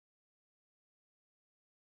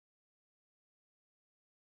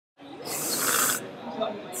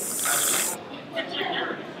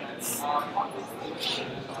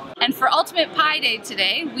And for Ultimate Pie Day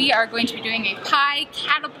today, we are going to be doing a pie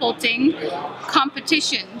catapulting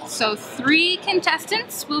competition. So 3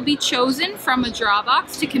 contestants will be chosen from a draw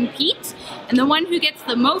box to compete, and the one who gets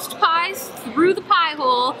the most pies through the pie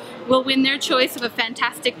hole will win their choice of a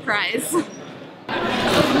fantastic prize. The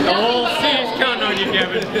whole city's counting on you,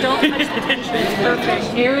 Kevin. Don't touch the tension, it's perfect.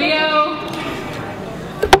 Here we go.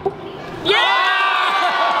 Yeah!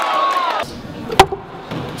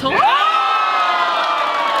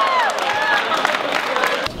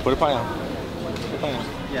 Put a pie on. Put a pie on.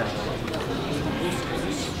 Yeah.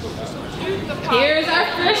 Here's our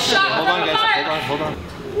first shot. Hold on, guys. Hold on.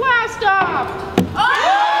 Blast off!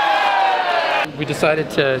 Oh! We decided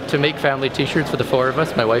to make family t-shirts for the 4 of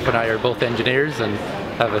us. My wife and I are both engineers and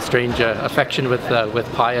have a strange affection with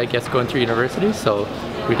pie, I guess, going through university. So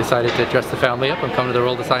we decided to dress the family up and come to the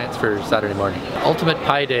World of Science for Saturday morning. Ultimate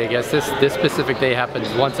Pie Day, I guess this specific day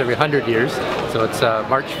happens once every 100 years. So it's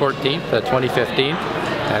March 14th, 2015.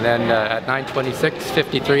 And then at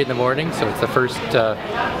 9:26:53 in the morning, so it's the first,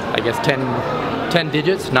 I guess, 10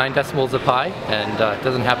 digits, 9 decimals of pi, and it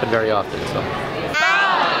doesn't happen very often. So.